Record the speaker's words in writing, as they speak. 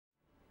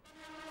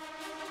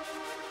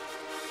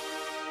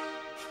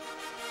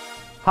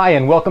Hi,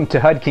 and welcome to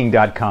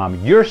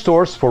HUDking.com, your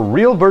source for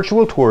real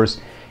virtual tours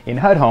in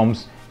HUD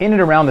homes in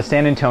and around the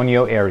San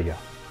Antonio area.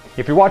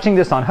 If you're watching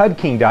this on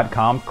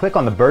HUDking.com, click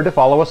on the bird to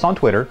follow us on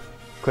Twitter,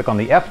 click on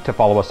the F to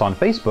follow us on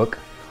Facebook,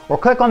 or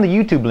click on the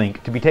YouTube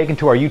link to be taken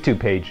to our YouTube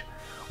page.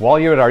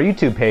 While you're at our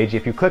YouTube page,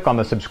 if you click on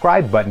the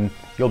subscribe button,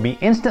 you'll be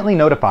instantly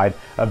notified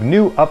of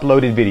new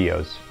uploaded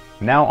videos.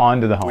 Now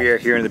on to the home. We are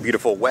here in the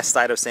beautiful west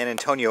side of San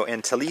Antonio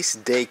in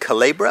Talís de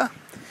Culebra.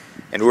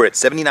 And we're at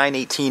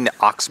 7918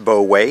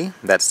 Oxbow Way.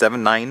 That's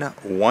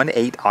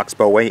 7918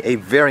 Oxbow Way. A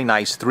very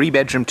nice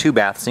 3-bedroom,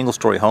 2-bath,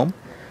 single-story home.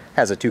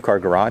 Has a 2-car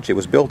garage. It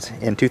was built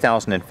in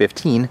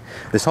 2015.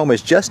 This home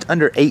is just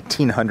under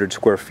 1,800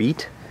 square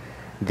feet.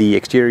 The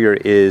exterior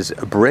is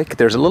brick.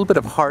 There's a little bit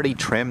of hardy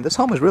trim. This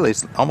home is really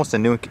almost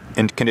in new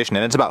condition,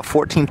 and it's about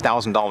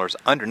 $14,000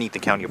 underneath the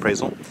county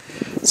appraisal.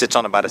 It sits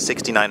on about a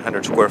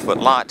 6,900 square foot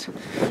lot,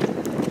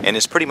 and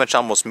is pretty much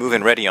almost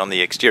move-in ready on the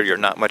exterior.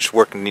 Not much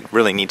work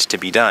really needs to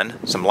be done.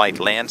 Some light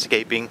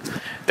landscaping.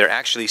 They're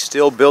actually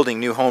still building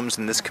new homes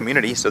in this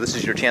community, so this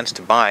is your chance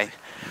to buy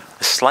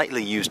a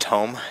slightly used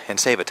home and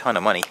save a ton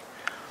of money.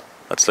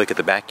 Let's look at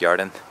the backyard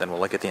and then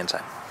we'll look at the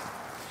inside.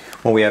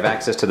 Well, we have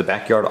access to the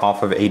backyard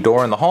off of a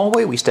door in the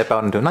hallway. We step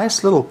out into a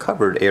nice little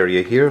covered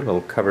area here, a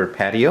little covered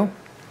patio.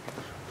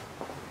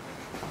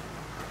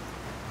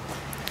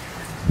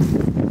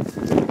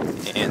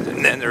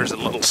 And then there's a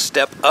little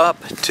step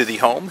up to the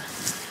home.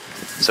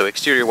 So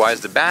exterior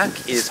wise, the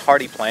back is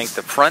hardy plank.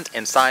 The front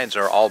and sides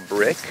are all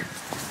brick.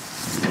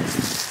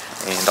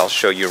 And I'll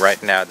show you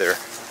right now, they're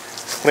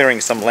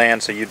clearing some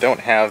land so you don't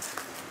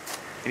have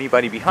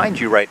anybody behind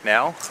you right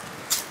now.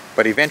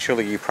 But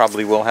eventually you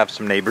probably will have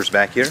some neighbors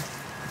back here.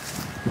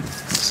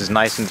 This is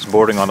nice, and it's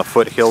bordering on the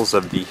foothills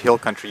of the hill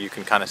country. You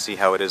can kind of see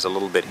how it is a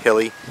little bit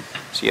hilly.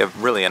 So you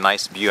have really a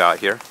nice view out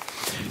here.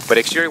 But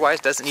exterior wise,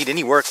 doesn't need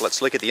any work.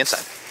 Let's look at the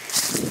inside.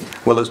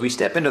 Well, as we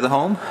step into the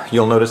home,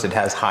 you'll notice it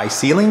has high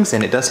ceilings,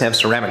 and it does have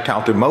ceramic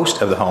tile through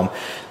most of the home.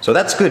 So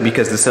that's good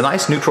because it's a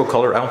nice neutral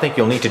color. I don't think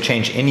you'll need to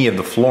change any of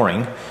the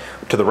flooring.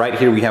 To the right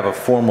here we have a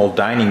formal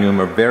dining room,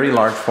 a very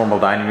large formal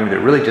dining room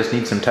that really just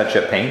needs some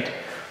touch-up paint.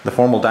 The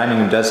formal dining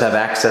room does have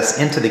access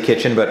into the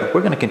kitchen, but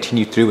we're going to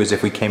continue through as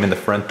if we came in the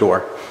front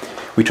door.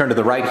 We turn to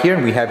the right here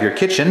and we have your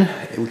kitchen.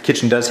 The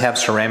kitchen does have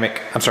granite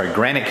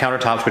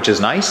countertops, which is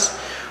nice.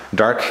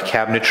 Dark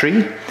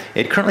cabinetry.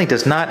 It currently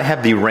does not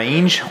have the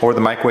range or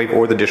the microwave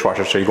or the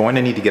dishwasher, so you're going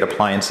to need to get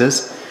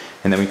appliances.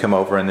 And then we come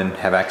over and then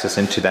have access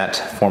into that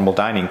formal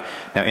dining.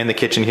 Now in the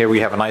kitchen here we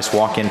have a nice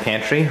walk-in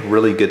pantry,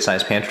 really good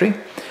sized pantry.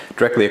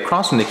 Directly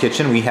across from the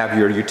kitchen we have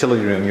your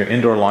utility room, your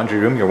indoor laundry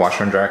room. Your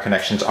washer and dryer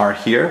connections are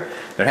here.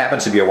 There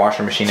happens to be a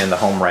washer machine in the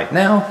home right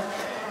now.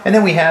 And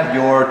then we have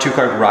your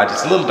 2-car garage.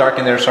 It's a little dark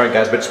in there, sorry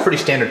guys, but it's a pretty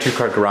standard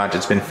 2-car garage.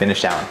 It's been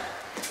finished out.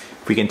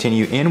 If we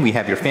continue in, we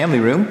have your family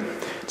room.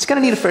 It's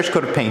going to need a fresh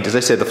coat of paint. As I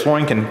said, the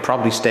flooring can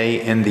probably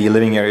stay in the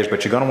living areas,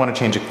 but you're going to want to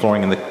change the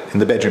flooring in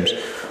the bedrooms.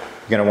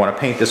 You're going to want to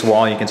paint this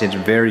wall. You can see it's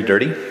very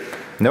dirty.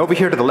 Now over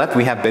here to the left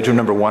we have bedroom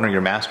number 1, or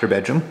your master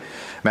bedroom.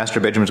 Master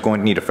bedroom is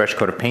going to need a fresh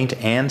coat of paint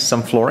and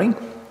some flooring.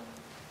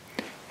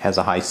 Has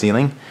a high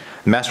ceiling.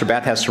 The master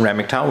bath has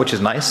ceramic tile, which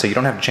is nice, so you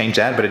don't have to change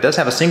that, but it does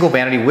have a single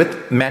vanity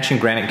with matching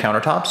granite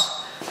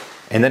countertops.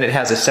 And then it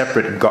has a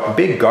separate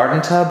big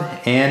garden tub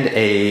and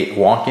a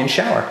walk-in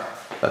shower.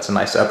 That's a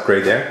nice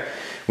upgrade there.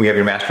 We have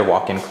your master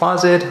walk-in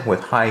closet with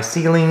high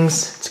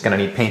ceilings. It's going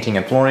to need painting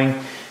and flooring.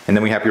 And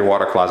then we have your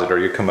water closet, or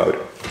your commode.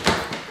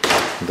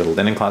 A little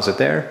linen closet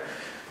there.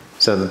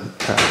 So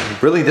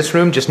really this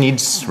room just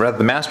needs,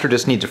 the master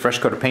just needs a fresh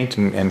coat of paint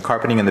and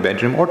carpeting in the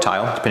bedroom, or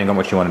tile, depending on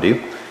what you want to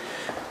do.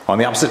 On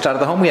the opposite side of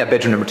the home we have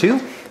bedroom number 2.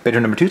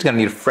 Bedroom number 2 is going to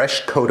need a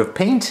fresh coat of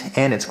paint,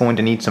 and it's going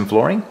to need some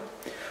flooring.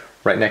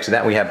 Right next to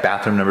that we have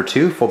bathroom number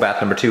 2. Full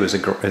bath number 2 is a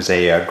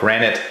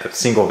granite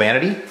single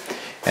vanity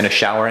and a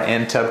shower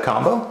and tub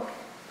combo.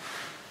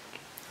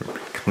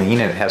 Clean,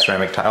 and it has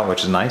ceramic tile,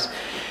 which is nice.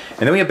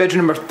 And then we have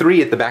bedroom number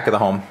 3 at the back of the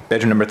home.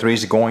 Bedroom number 3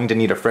 is going to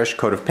need a fresh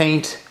coat of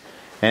paint,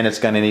 and it's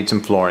going to need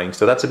some flooring.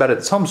 So that's about it.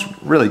 This home's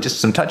really just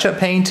some touch-up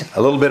paint,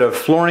 a little bit of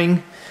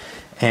flooring,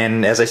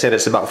 and as I said,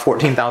 it's about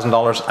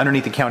 $14,000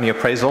 underneath the county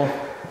appraisal.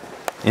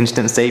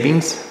 Instant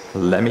savings.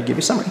 Let me give you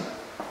a summary.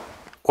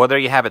 Well, there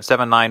you have it,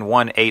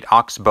 7918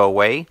 Oxbow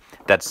Way.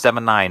 That's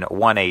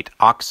 7918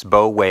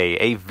 Oxbow Way.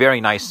 A very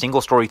nice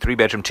single-story,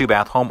 3-bedroom,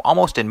 2-bath home,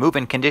 almost in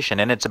move-in condition,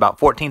 and it's about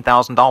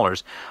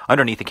 $14,000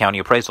 underneath the county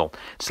appraisal.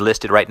 It's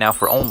listed right now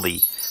for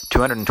only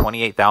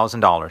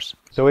 $228,000.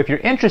 So if you're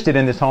interested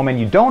in this home and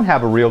you don't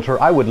have a realtor,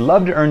 I would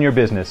love to earn your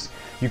business.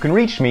 You can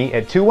reach me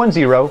at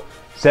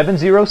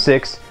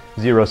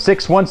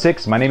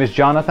 210-706-0616. My name is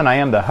Jonathan. I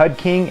am the HUD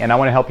King, and I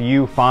want to help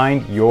you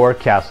find your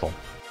castle.